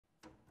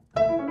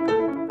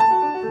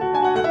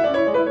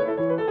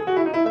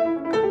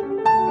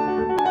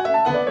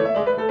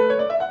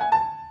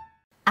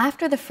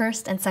after the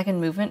first and second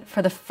movement,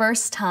 for the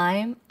first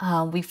time,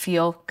 we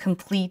feel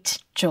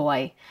complete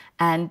joy.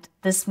 And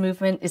this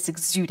movement is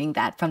exuding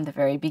that from the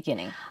very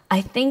beginning.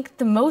 I think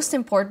the most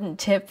important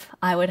tip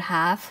I would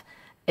have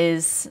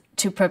is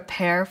to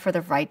prepare for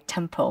the right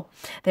tempo.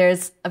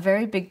 There's a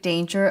very big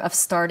danger of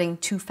starting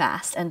too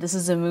fast, and this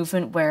is a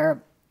movement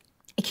where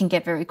it can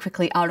get very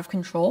quickly out of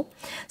control.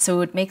 So it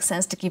would make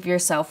sense to give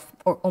yourself,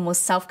 or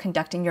almost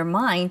self-conducting your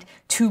mind,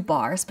 2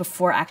 bars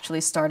before actually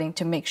starting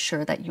to make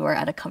sure that you are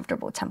at a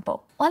comfortable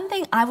tempo. One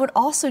thing I would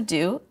also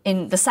do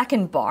in the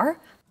second bar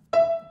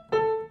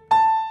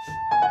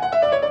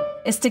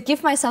is to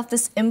give myself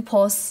this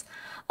impulse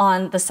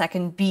on the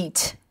second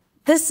beat.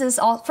 This is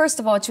all, first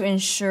of all, to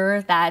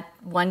ensure that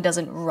one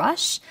doesn't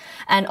rush,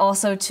 and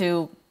also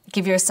to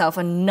give yourself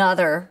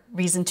another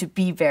reason to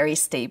be very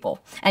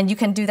stable. And you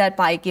can do that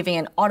by giving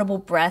an audible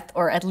breath,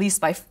 or at least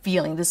by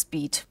feeling this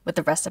beat with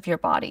the rest of your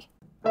body.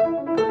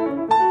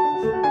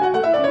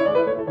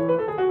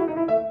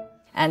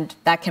 And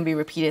that can be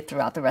repeated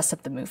throughout the rest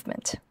of the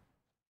movement.